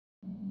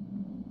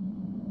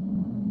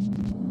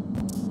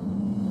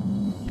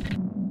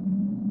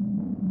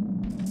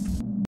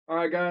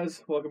Alright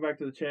guys, welcome back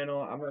to the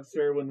channel. I'm not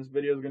sure when this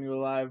video is going to go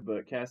live,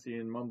 but Cassie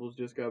and Mumbles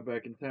just got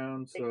back in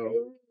town,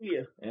 so...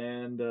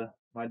 And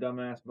my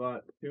dumbass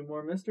bought 2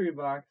 more mystery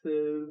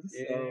boxes.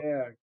 So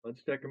Yeah.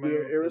 let's check them out.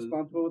 You're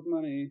irresponsible with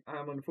money.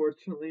 I'm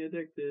unfortunately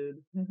addicted.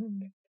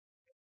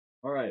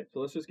 Alright,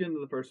 so let's just get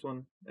into the first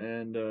one,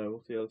 and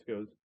we'll see how this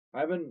goes.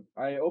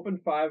 I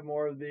opened 5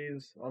 more of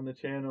these on the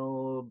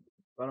channel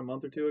about a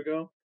month or 2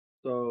 ago,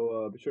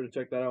 so be sure to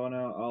check that one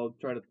out. I'll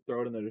try to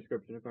throw it in the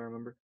description if I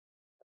remember.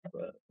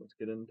 But let's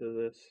get into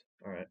this.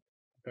 Alright.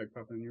 Pack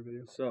popping in your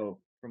video. So,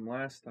 from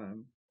last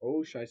time,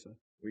 Oh, Shisa.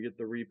 we get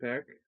the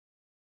repack,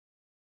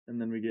 and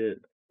then we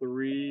get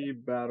 3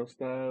 Battle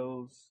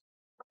Styles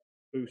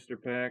booster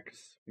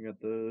packs. We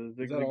got the Is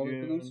that all that's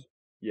in Zigzagoon. this?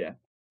 Yeah.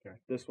 Okay.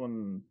 This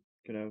one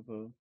could have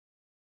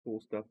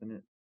cool stuff in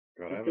it.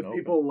 God, I haven't Because opened.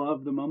 people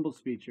love the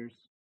Mumbles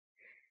features.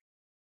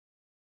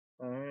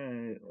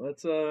 Alright,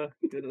 let's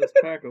get this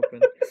pack open.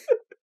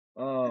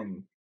 I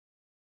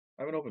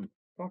haven't opened.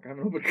 Fuck, I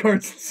haven't opened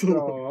cards in so long.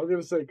 Oh, I was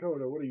gonna say,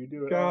 Coda, what are you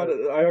doing? God,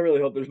 I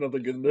really hope there's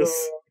nothing good in this.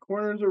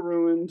 Corners are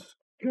ruined.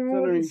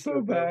 God, it's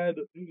so bad.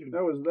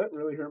 That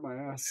really hurt my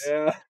ass.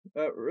 Yeah,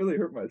 that really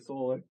hurt my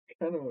soul.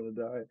 I kind of want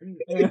to die.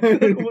 I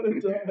kind of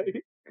want to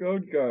die.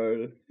 Code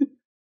card.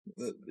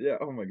 Yeah,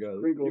 oh my god.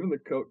 Wrinkled. Even the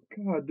code.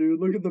 God, dude,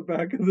 look at the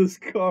back of this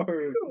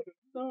card.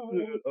 No.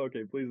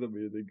 Okay, please don't be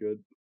anything good.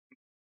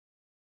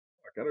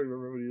 Fuck, I don't even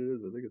remember what it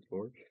is. I think it's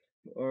 4.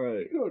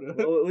 Alright.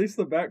 Well, at least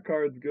the back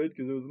card's good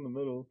because it was in the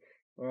middle.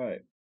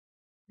 Alright.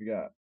 We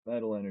got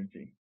Metal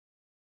Energy.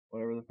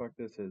 Whatever the fuck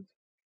this is.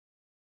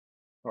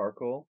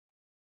 Charcoal.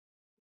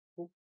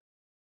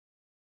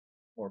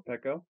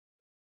 Morpeko.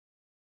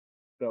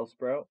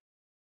 Bellsprout.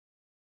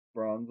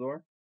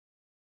 Bronzor.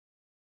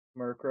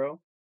 Murkrow.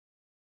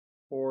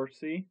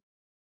 Horsey.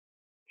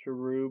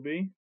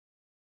 Cherubi.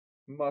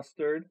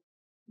 Mustard.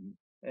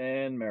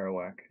 And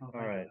Marowak. Oh,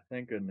 Alright,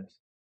 thank goodness.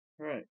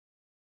 Alright.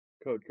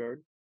 Code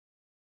card.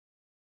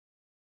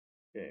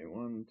 Okay,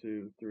 1,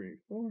 2, 3,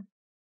 4.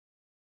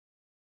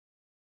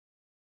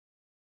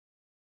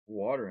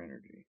 Water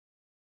Energy.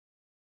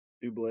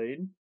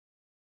 Doublade.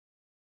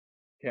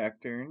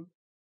 Cacturn.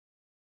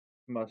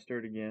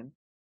 Mustard again.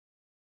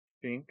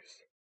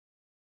 Jinx.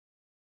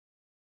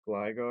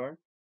 Gligar.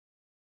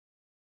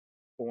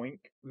 Boink.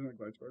 Isn't that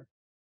Gliscor?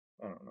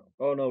 I don't know.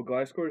 Oh no,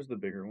 Gliscor is the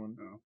bigger one.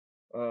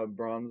 Oh.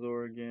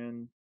 Bronzor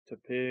again.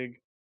 Tepig.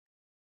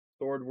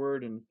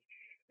 Swordword and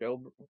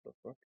Shelb. What the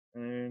fuck?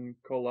 And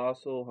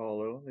Colossal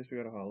Hollow. At least we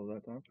got a hollow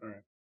that time.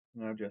 Alright.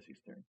 Now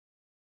Jesse's turn.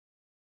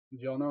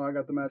 Did y'all know I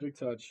got the magic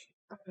touch?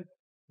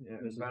 Yeah,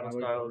 This is Battle how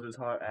it Styles goes. is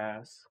hot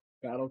ass.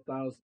 Battle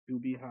styles do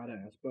be hot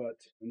ass, but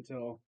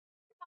until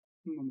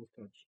Mumbles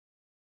touch.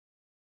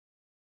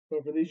 So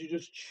for these, you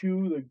just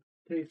chew the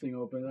casing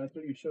open. That's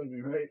what you showed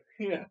me, right?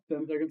 Yeah.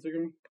 10 seconds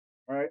ago.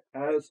 All right.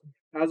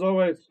 As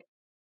always,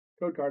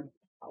 code card.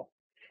 Ow.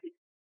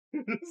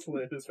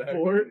 Slit his back.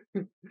 4.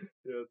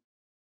 Yeah.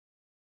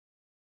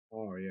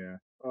 Oh yeah.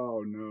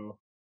 Oh no.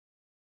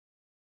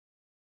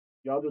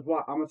 Y'all just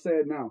watch. I'm gonna say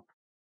it now.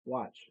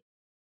 Watch.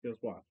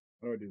 Just watch.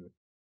 How do I do this?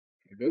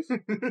 Like this?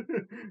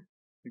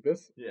 Like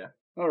this? Yeah.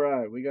 All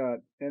right. We got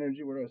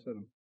energy. Where do I set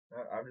them?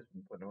 I've just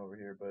been putting them over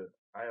here, but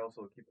I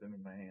also keep them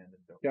in my hand.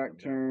 And don't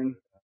Cacturn.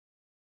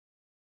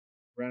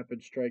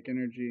 Rapid strike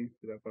energy.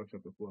 That fucks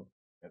up the flow.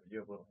 Yeah, but you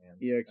have little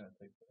hands. EX.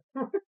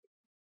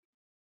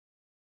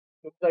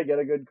 Once I get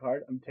a good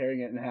card, I'm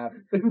tearing it in half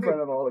in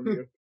front of all of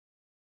you.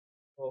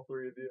 All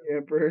 3 of you.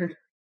 Emperor.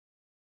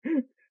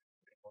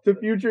 To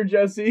future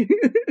Jesse.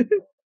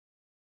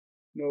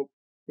 Nope.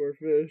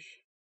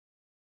 Corfish.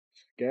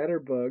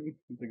 Scatterbug.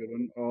 That's a good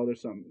one. Oh,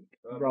 there's something.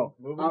 Bro,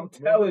 I'm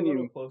telling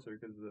you. Closer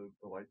because of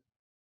the light.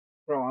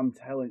 Bro, I'm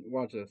telling you.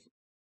 Watch this.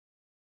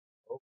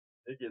 Oh,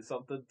 they get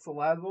something.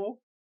 Salazzle.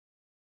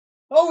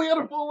 Oh, we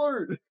got a full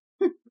art.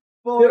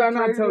 Did I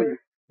not tell you?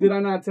 Did I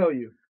not tell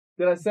you?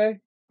 Did I say?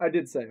 I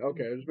did say.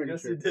 Okay, I'm just making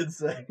sure. Yes, you did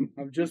say.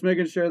 I'm just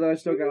making sure that I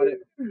still got it.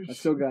 I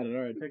still got it.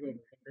 All right, take over.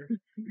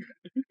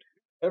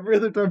 Every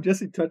other time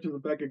Jesse touches the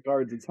pack of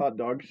cards, it's hot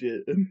dog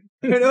shit.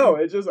 I know.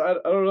 It's just I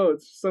don't know.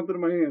 It's just something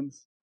in my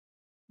hands.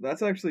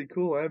 That's actually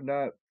cool.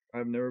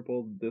 I've never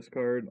pulled this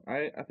card.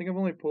 I think I've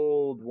only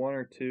pulled 1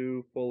 or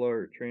 2 full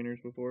art trainers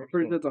before. I'm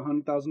pretty sure it's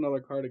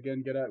 $100,000 card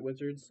again. Get at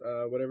Wizards.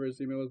 Whatever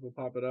his email is, we'll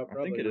pop it up.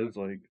 I think it is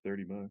like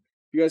 $30. If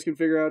you guys can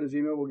figure out his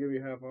email, we'll give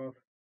you half off.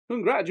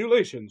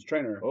 Congratulations,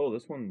 trainer. Oh,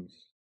 this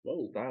one's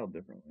styled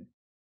differently.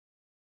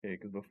 Okay,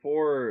 because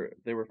before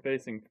they were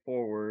facing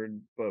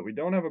forward, but we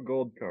don't have a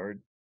gold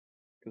card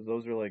because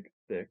those are like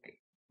thick.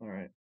 All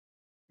right,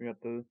 we got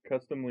the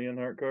custom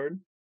Leonhardt card,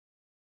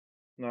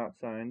 not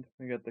signed.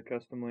 We got the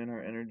custom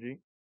Leonhardt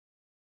energy.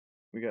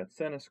 We got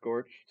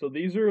Centiskorch. So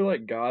these are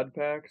like god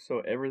packs,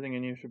 so everything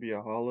in you should be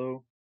a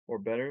hollow or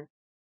better.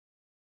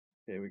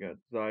 Okay, we got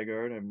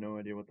Zygarde. I have no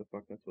idea what the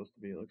fuck that's supposed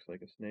to be. It looks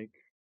like a snake.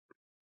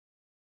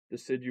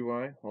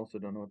 Decidueye. Also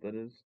don't know what that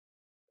is.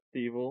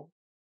 Thievul.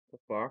 The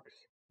fox.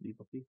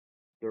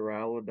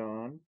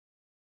 Duraludon.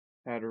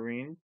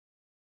 Hatterene.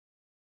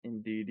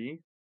 Indeedee,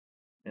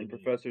 and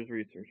Professor's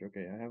Research.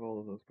 Okay, I have all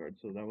of those cards,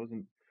 so that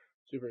wasn't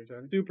Super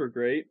exciting. super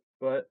great,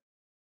 but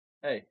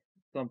hey,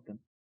 something.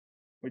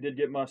 We did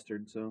get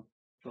Mustard, so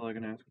that's all I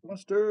can ask.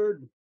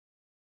 Mustard.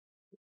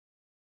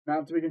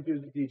 Not to be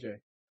confused with DJ.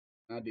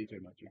 Not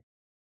DJ Mustard.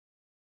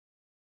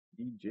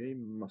 DJ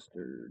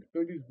Mustard. I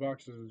feel like these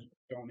boxes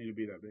don't need to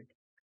be that big.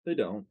 They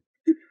don't.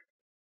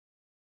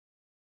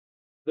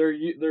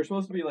 They're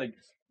supposed to be like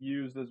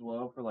used as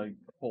well for like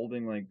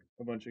holding like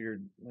a bunch of your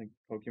like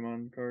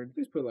Pokemon cards.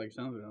 Just put like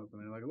something else in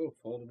there, like a little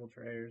foldable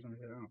tray or something.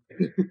 I don't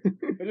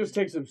care. It just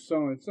takes up so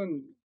much.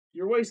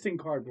 You're wasting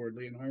cardboard,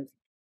 Leonhardt.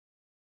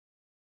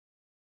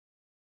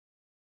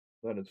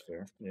 That is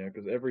fair. Yeah,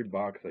 because every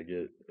box I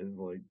get is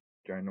like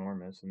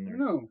ginormous, and there's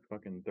No.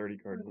 fucking 30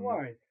 cards. Like,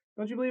 why?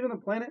 Don't you believe in the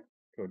planet?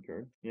 Code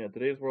card. Yeah,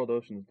 today's World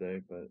Oceans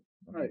Day, but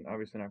I mean, Right.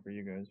 obviously not for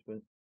you guys,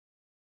 but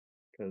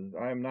because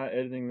I'm not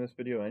editing this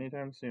video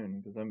anytime soon,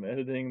 because I'm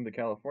editing the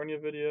California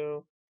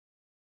video,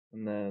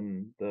 and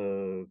then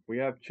we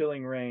have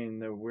Chilling Rain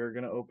that we're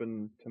gonna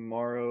open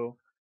tomorrow,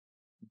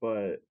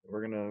 but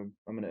I'm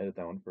gonna edit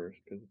that one first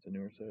because it's a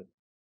newer set.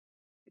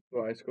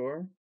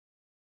 Score,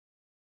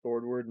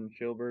 Swordward and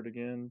Chillbird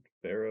again,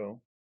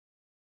 Pharaoh,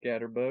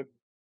 Scatterbug,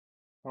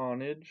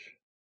 Haunage,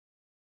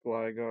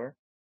 Gligar,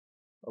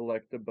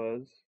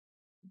 Electabuzz,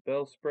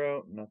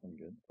 Bellsprout, nothing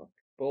good. Fuck.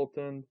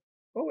 Bolton.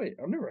 Oh wait,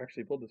 I've never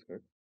actually pulled this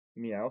card.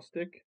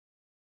 Meowstick.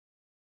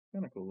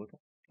 Kinda cool looking.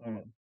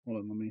 Alright. Hold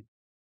on, let me.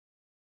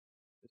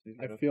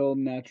 I feel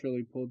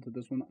naturally pulled to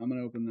this one. I'm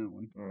gonna open that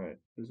one. Alright.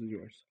 This is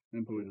yours.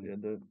 Empoleon. Yeah,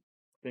 the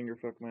finger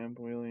fuck my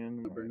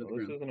Empoleon. Burn to the Well,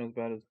 this ground. isn't as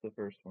bad as the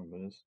first one,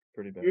 but it's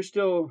pretty bad. You're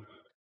still.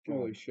 Oh,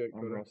 Holy shit,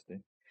 I'm Coda.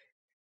 rusty.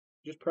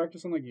 Just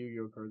practice on like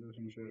Yu-Gi-Oh cards or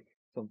some shit.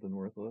 Something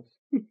worthless.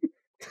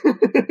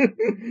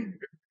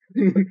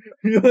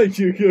 You like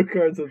Yu-Gi-Oh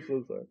cards? I'm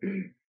so sorry.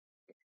 Is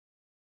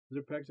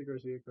there Paxi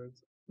Garcia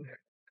cards?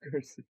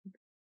 Garcia.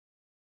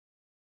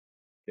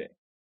 Okay.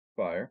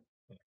 Fire.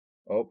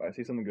 Oh, I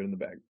see something good in the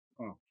bag.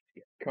 Oh.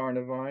 Yeah.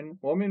 Carnivine.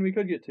 Well, I mean, we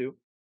could get two.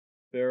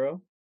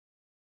 Pharaoh.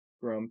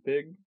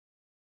 Grumpig.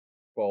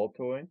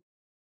 Baltoy.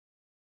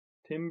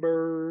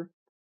 Timber.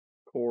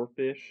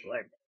 Corfish.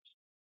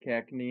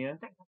 Cacnea.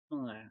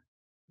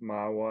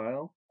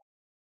 Mawile.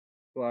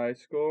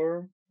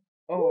 Flyscore.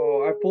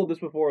 Oh, I've pulled this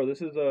before.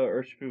 This is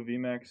Urshifu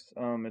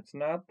VMAX. It's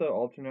not the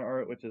alternate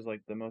art, which is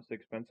like the most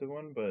expensive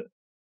one, but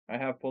I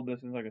have pulled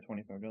this as like a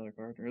 $25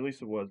 card, or at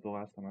least it was the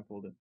last time I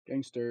pulled it.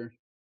 Gangster.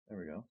 There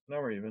we go. Now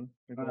we're even.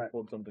 We both Alright.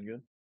 pulled something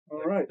good.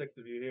 All right. Six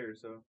of you here,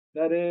 so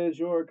That is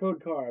your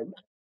code card.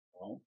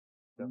 oh,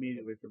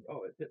 Immediately for.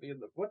 oh, it hit me in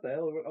the what the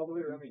hell? It went all the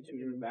way around me, hit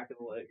me in the back of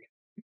the leg.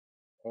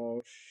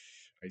 Oh,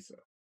 Scheisse.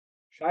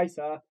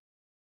 Scheisse.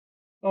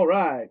 All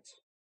right.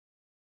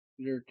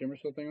 Is your camera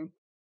still thing on?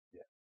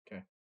 Yeah.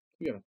 Okay.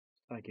 We got a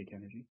psychic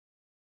energy.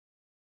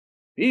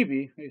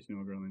 Phoebe. I used to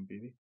know a girl named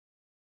Phoebe.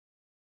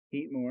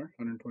 Heatmore,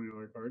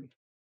 $120 card.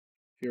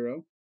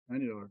 Furo,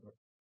 $90 card.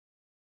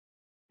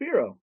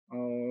 Furo.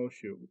 Oh,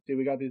 shoot. See,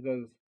 we got these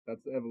as,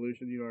 that's the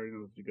evolution. You already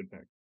know this is a good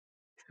pack.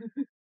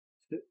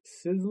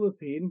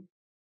 Sizzlipede.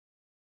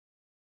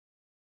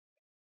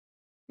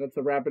 That's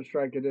the Rapid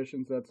Strike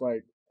edition, so that's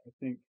like, I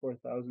think,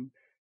 4,000.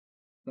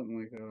 Something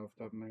like that off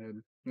the top of my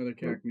head. Another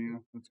Cacnea.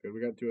 That's good.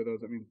 We got two of those.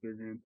 That means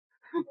 $3,000.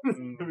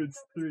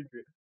 It's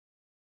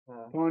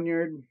 $3,000.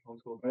 Ponyard.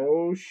 Homeschool.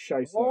 Oh,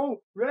 Scheisse. Oh,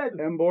 red.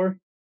 Embor.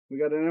 We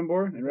got an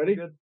Embor. And ready?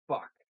 Good.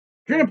 Fuck.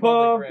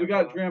 Grandpa! Grandpa. We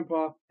got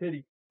Grandpa.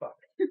 Titty. Fuck.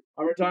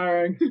 I'm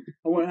retiring.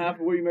 I want half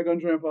of what you make on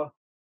Grandpa.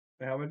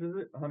 How much is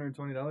it? $120.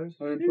 $120.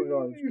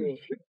 Cool.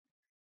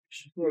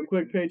 Little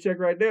quick paycheck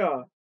right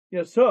there.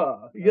 Yes, sir.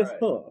 Yes, right.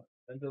 sir.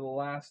 Into the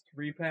last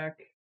repack.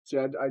 See,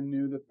 I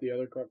knew that the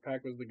other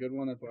pack was the good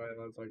one. That's why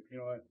I was like, you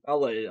know what? I'll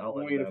let I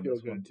want you to feel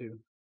good too.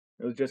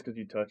 It was just because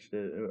you touched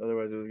it.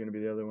 Otherwise, it was going to be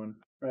the other one.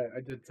 Right,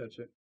 I did touch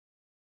it.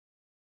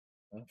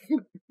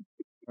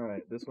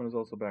 Alright, this one is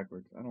also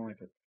backwards. I don't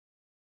like it.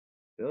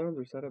 The other ones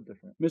are set up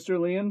different. Mr.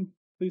 Leon,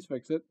 please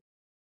fix it.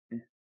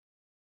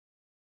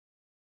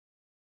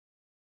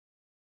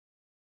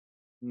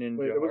 Ninja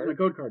Wait, it was Heart. my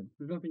code card.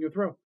 There's nothing to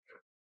throw.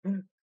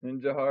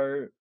 Ninja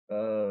Heart.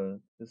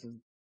 This is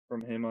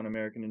from him on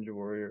American Ninja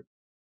Warrior.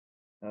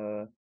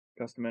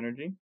 Custom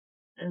Energy.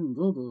 And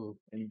Dodo.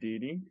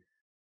 Indeedee.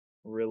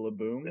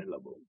 Rillaboom.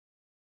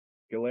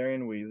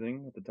 Galarian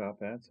Weezing with the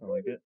top hat, so I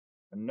like it.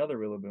 Another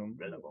Rillaboom.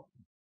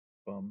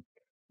 Bum.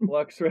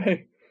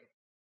 Luxray.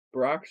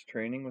 Brock's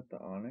Training with the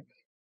Onyx.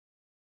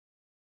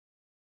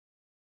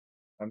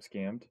 I'm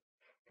scammed.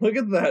 Look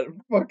at that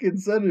fucking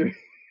center.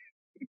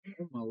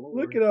 Oh my lord.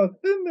 Look at how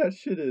thin that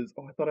shit is.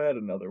 Oh, I thought I had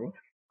another one.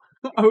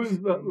 I was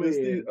about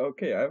Misty.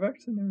 Okay, I've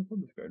actually never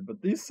pulled this card,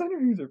 but these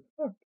centerings are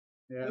fucked.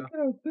 Yeah. Look at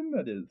how thin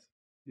that is.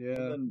 Yeah.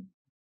 And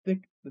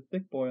then the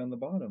thick boy on the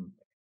bottom.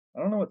 I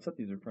don't know what set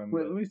these are from.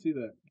 Wait, let me see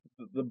that.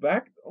 The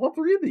back, all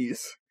three of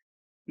these.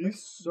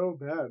 It's so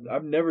bad.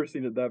 I've never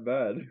seen it that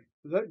bad.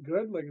 Is that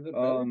good? Like, is it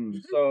better?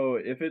 So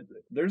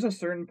there's a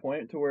certain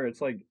point to where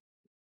it's like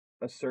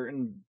a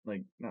certain,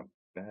 like, not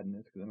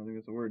badness, because I don't think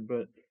that's a word,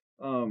 but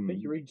I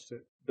think you reached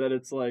it. that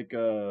it's like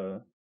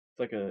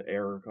like an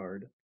error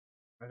card.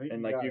 I think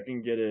And you like got you it.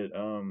 can get it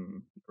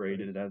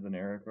graded as an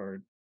error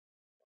card.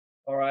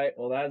 All right,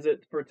 well that's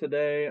it for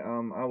today.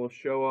 I will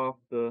show off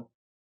the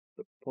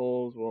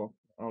pulls. Well,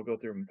 I'll go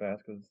through them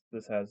fast because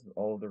this has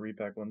all of the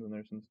repack ones in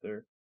there since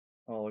they're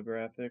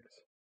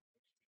holographics.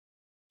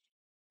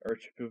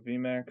 Urshifu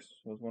VMAX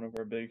was one of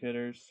our big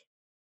hitters.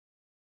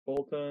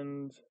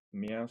 Boltund,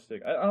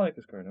 Meowstic. I like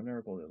this card. I've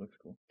never pulled it. It looks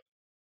cool.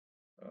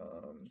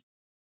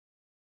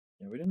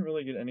 Yeah, we didn't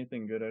really get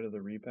anything good out of the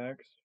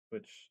repacks,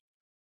 which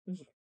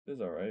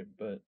is alright,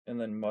 but and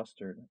then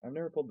Mustard. I've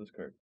never pulled this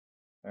card.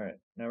 Alright,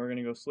 now we're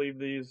gonna go sleeve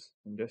these,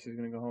 and Jesse's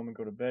gonna go home and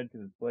go to bed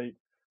because it's late.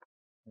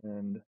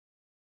 And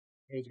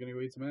He's gonna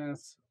go eat some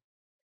ass.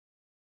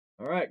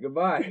 alright,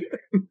 goodbye.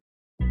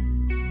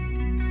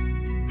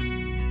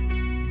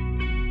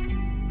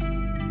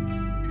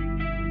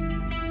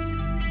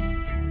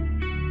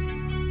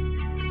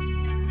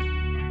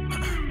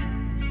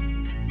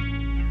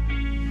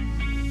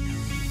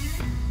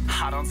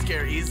 I don't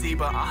scare easy,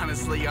 but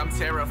honestly I'm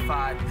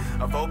terrified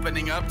of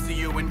opening up to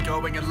you and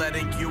going and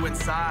letting you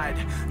inside.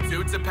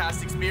 Due to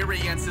past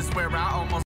experiences where I almost